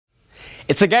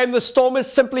It's a game the Stormers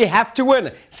simply have to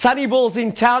win. Sunny Bulls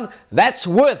in town, that's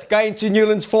worth going to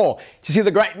Newlands for to see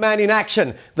the great man in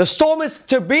action. The Stormers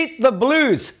to beat the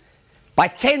Blues by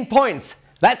 10 points.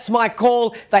 That's my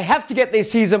call. They have to get their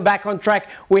season back on track.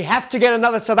 We have to get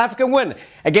another South African win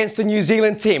against the New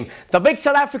Zealand team. The big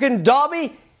South African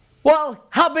derby, well,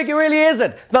 how big really is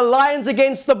it? The Lions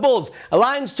against the Bulls. A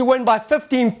Lions to win by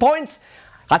 15 points.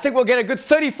 I think we'll get a good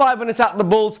 35 minutes out of the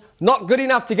Bulls. Not good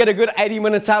enough to get a good 80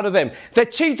 minutes out of them. The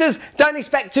Cheetahs, don't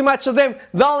expect too much of them.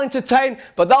 They'll entertain,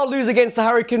 but they'll lose against the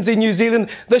Hurricanes in New Zealand.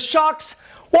 The Sharks,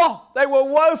 well, they were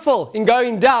woeful in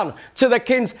going down to the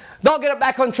Kings. They'll get it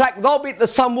back on track. They'll beat the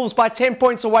Sunwolves by 10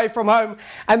 points away from home.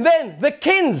 And then the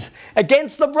Kings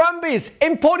against the Brumbies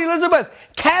in Port Elizabeth.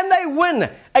 Can they win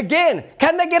again?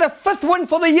 Can they get a 5th win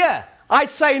for the year? I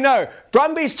say no.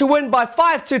 Brumbies to win by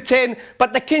 5 to 10,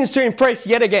 but the Kings to impress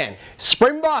yet again.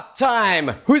 Springbok time.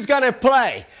 Who's going to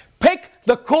play? Pick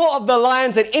the core of the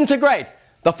Lions and integrate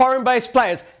the foreign-based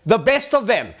players, the best of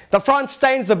them. The Frans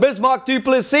Steins, the Bismarck du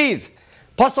Plessis,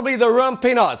 possibly the Ruan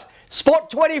Pienaars. Sport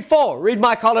 24, read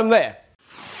my column there.